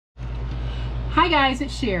Hi guys,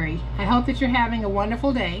 it's Sherry. I hope that you're having a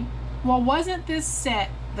wonderful day. Well, wasn't this set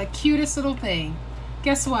the cutest little thing?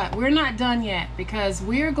 Guess what? We're not done yet because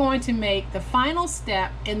we're going to make the final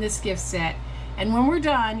step in this gift set. And when we're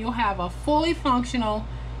done, you'll have a fully functional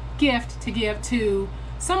gift to give to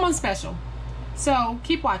someone special. So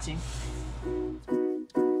keep watching.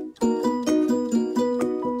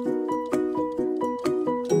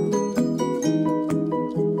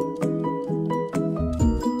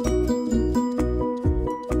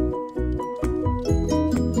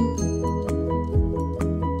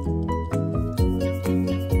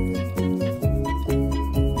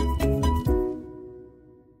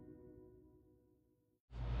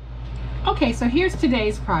 Okay, so here's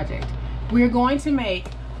today's project. We're going to make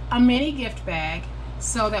a mini gift bag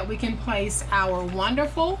so that we can place our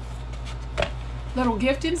wonderful little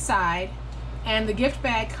gift inside, and the gift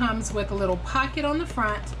bag comes with a little pocket on the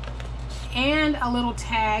front and a little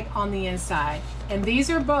tag on the inside. And these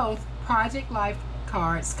are both Project Life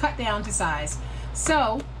cards cut down to size.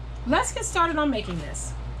 So let's get started on making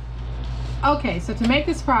this. Okay, so to make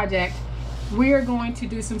this project, we are going to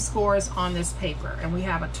do some scores on this paper, and we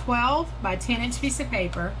have a 12 by 10 inch piece of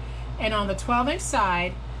paper, and on the 12-inch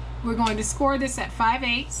side we're going to score this at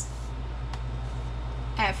 5/8,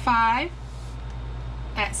 at 5,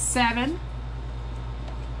 at 7,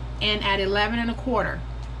 and at 11 1/4.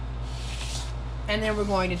 And then we're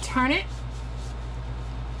going to turn it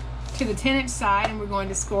to the 10-inch side, and we're going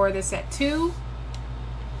to score this at 2,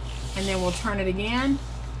 and then we'll turn it again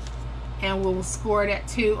and we'll score it at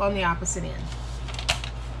 2 on the opposite end.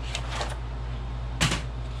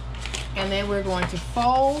 And then we're going to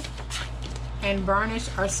fold and burnish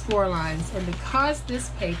our score lines. And because this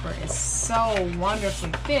paper is so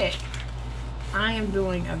wonderfully thick, I am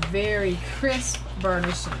doing a very crisp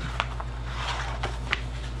burnishing.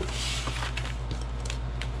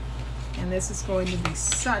 And this is going to be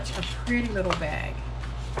such a pretty little bag.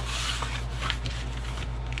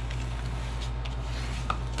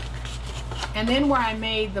 And then where I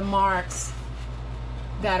made the marks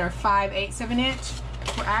that are 5/8 of an inch,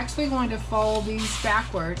 we're actually going to fold these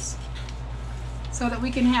backwards so that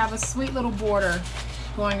we can have a sweet little border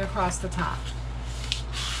going across the top.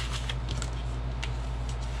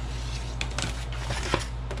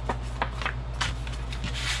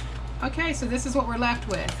 Okay, so this is what we're left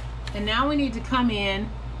with. And now we need to come in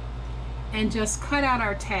and just cut out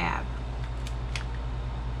our tab.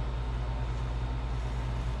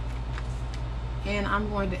 And I'm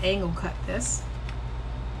going to angle cut this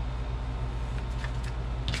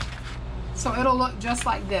so it'll look just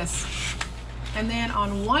like this. And then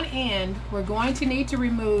on one end we're going to need to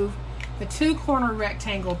remove the 2 corner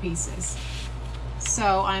rectangle pieces.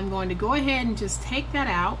 So I'm going to go ahead and just take that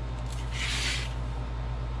out.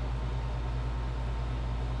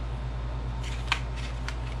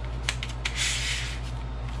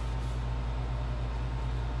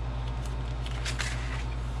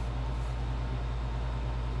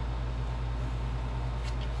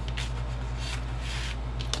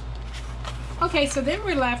 Okay, so then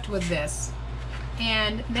we're left with this.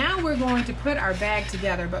 And now we're going to put our bag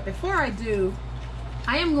together. But before I do,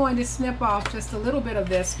 I am going to snip off just a little bit of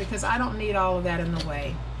this because I don't need all of that in the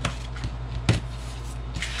way.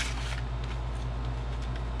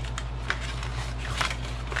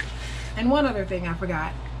 And one other thing I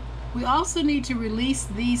forgot. We also need to release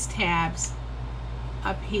these tabs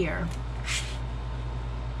up here.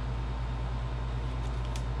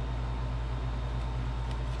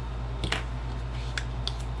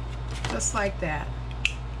 Just like that.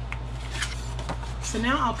 So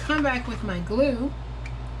now I'll come back with my glue,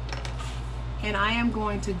 and I am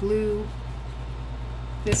going to glue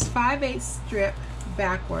this 5/8 strip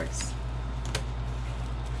backwards.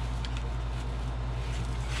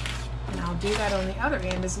 And I'll do that on the other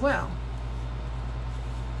end as well.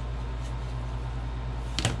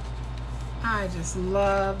 I just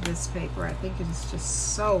love this paper. I think it is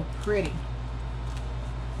just so pretty.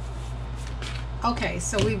 Okay,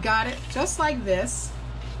 so we've got it just like this.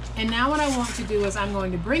 And now what I want to do is I'm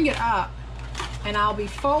going to bring it up, and I'll be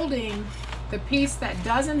folding the piece that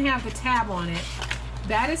doesn't have the tab on it.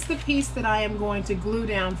 That is the piece that I am going to glue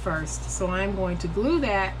down first. So I'm going to glue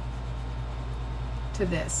that to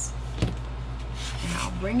this. And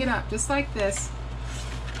I'll bring it up just like this.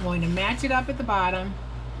 I'm going to match it up at the bottom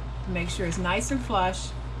to make sure it's nice and flush.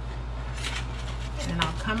 And then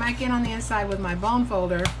I'll come back in on the inside with my bone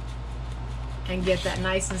folder and get that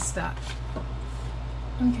nice and stuck.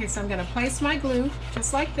 Okay, so I'm going to place my glue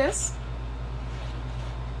just like this.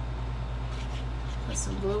 Put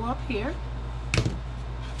some glue up here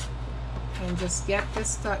and just get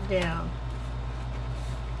this stuck down.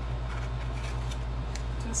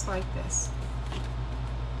 just like this.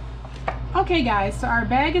 Okay guys, so our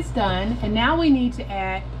bag is done, and now we need to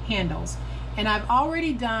add handles. And I've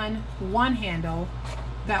already done one handle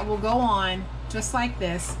that will go on just like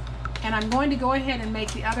this, and I'm going to go ahead and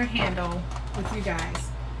make the other handle with you guys.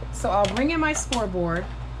 So I'll bring in my scoreboard,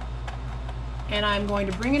 and I'm going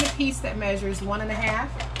to bring in a piece that measures 1.5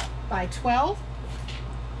 by 12,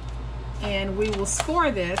 and we will score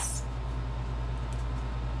this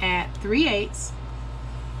at 3/8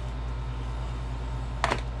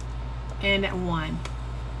 and at 1.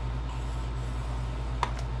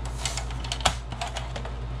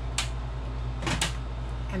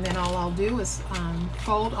 And then all I'll do is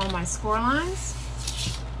fold on my score lines,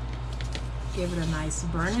 give it a nice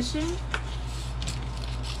burnishing,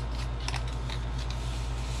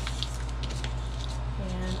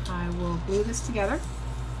 and I will glue this together.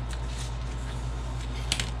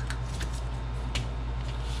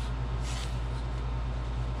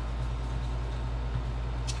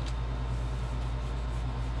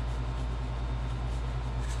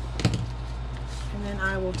 And then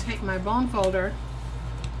I will take my bone folder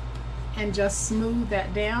and just smooth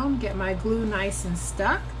that down, get my glue nice and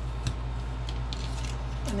stuck.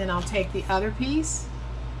 And then I'll take the other piece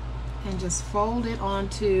and just fold it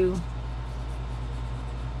onto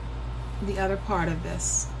the other part of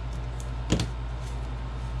this.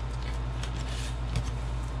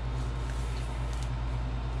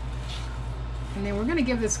 And then we're going to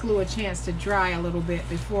give this glue a chance to dry a little bit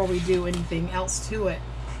before we do anything else to it.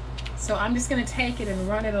 So I'm just going to take it and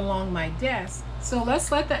run it along my desk. So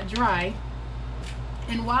let's let that dry.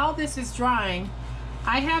 And while this is drying,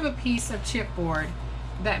 I have a piece of chipboard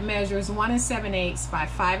that measures 1 7/8 by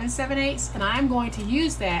 5 7/8, and I'm going to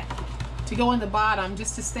use that to go in the bottom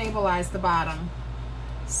just to stabilize the bottom.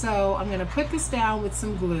 So I'm going to put this down with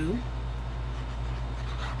some glue.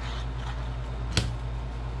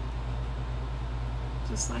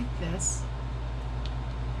 Just like this.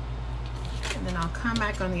 And then I'll come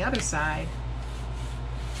back on the other side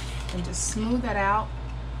and just smooth that out.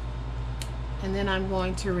 And then I'm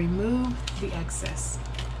going to remove the excess.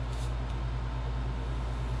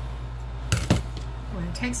 I'm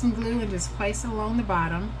going to take some glue and just place it along the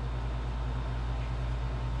bottom.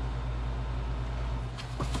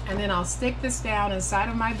 And then I'll stick this down inside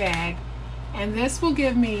of my bag. And this will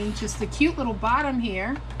give me just a cute little bottom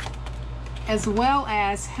here, as well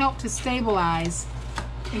as help to stabilize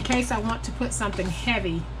in case I want to put something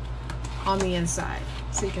heavy on the inside.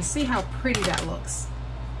 So you can see how pretty that looks.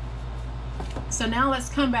 So now let's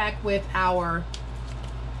come back with our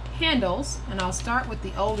handles, and I'll start with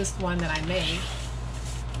the oldest one that I made.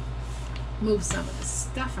 Move some of the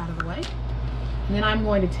stuff out of the way. And then I'm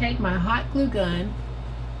going to take my hot glue gun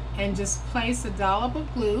and just place a dollop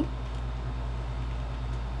of glue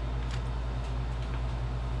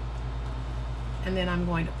and then I'm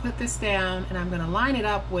going to put this down, and I'm going to line it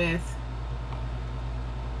up with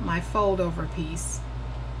my fold over piece,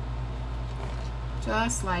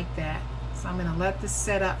 just like that. So I'm going to let this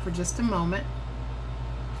set up for just a moment,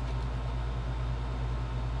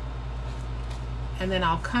 and then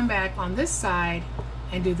I'll come back on this side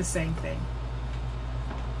and do the same thing.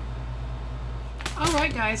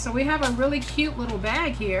 Alright guys, so we have a really cute little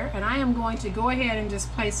bag here, and I am going to go ahead and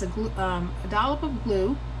just place a dollop of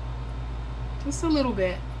glue, just a little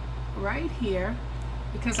bit right here,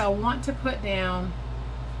 because I want to put down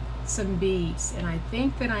some beads, and I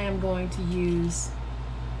think that I am going to use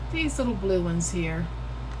these little blue ones here.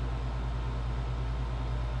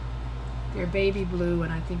 They're baby blue,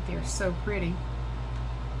 and I think they're so pretty,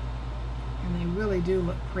 and they really do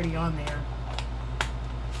look pretty on there.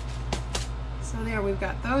 So there, we've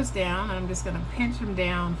got those down. I'm just going to pinch them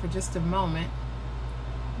down for just a moment,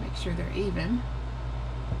 make sure they're even.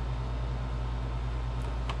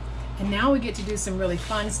 And now we get to do some really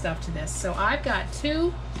fun stuff to this. So I've got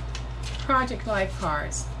 2 Project Life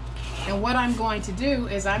cards, and what I'm going to do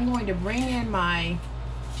is I'm going to bring in my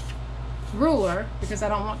ruler, because I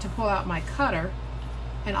don't want to pull out my cutter,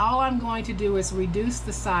 and all I'm going to do is reduce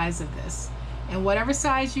the size of this. And whatever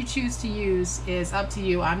size you choose to use is up to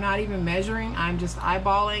you. I'm not even measuring, I'm just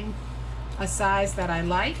eyeballing a size that I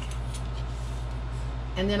like.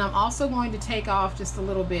 And then I'm also going to take off just a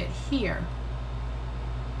little bit here.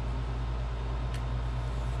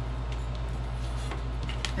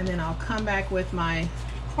 And then I'll come back with my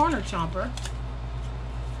corner chomper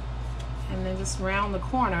and then just round the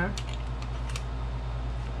corner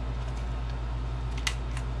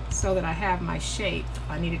so that I have my shape.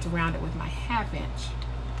 I needed to round it with my 1/2 inch.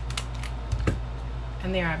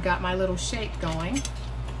 And there, I've got my little shape going.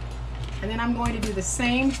 And then I'm going to do the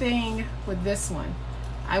same thing with this one.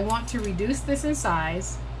 I want to reduce this in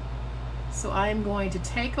size, so I'm going to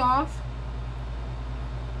take off,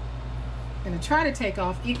 I'm going to try to take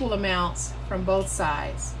off equal amounts from both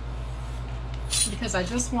sides, because I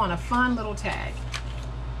just want a fun little tag.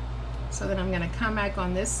 So then I'm going to come back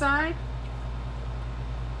on this side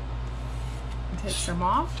and take some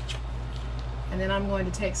off, and then I'm going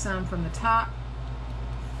to take some from the top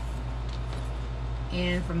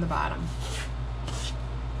and from the bottom.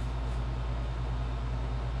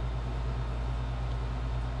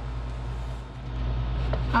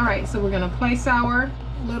 All right, so we're going to place our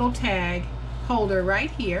little tag holder right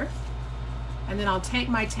here, and then I'll take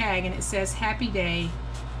my tag and it says Happy Day,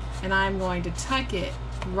 and I'm going to tuck it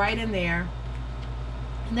right in there.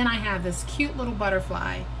 And then I have this cute little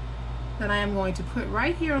butterfly that I am going to put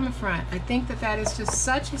right here on the front. I think that that is just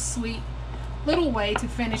such a sweet little way to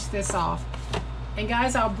finish this off. And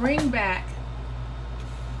guys, I'll bring back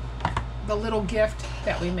the little gift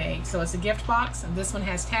that we made. So it's a gift box, and this one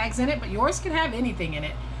has tags in it, but yours can have anything in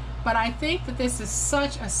it. But I think that this is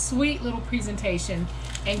such a sweet little presentation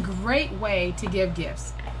and great way to give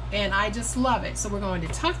gifts, and I just love it. So we're going to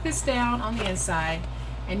tuck this down on the inside,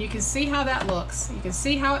 and you can see how that looks. You can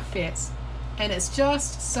see how it fits, and it's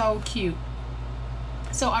just so cute.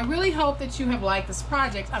 So I really hope that you have liked this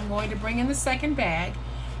project. I'm going to bring in the second bag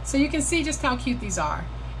so you can see just how cute these are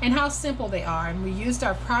and how simple they are. And we used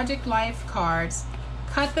our Project Life cards,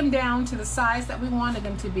 cut them down to the size that we wanted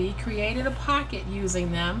them to be, created a pocket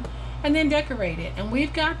using them, and then decorated. And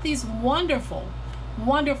we've got these wonderful,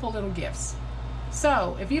 wonderful little gifts.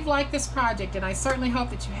 So if you've liked this project, and I certainly hope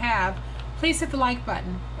that you have, please hit the like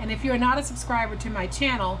button. And if you're not a subscriber to my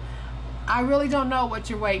channel, I really don't know what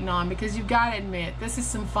you're waiting on, because you've got to admit, this is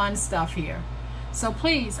some fun stuff here. So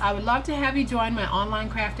please, I would love to have you join my online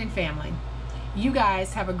crafting family. You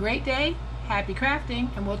guys have a great day, happy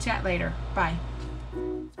crafting, and we'll chat later. Bye.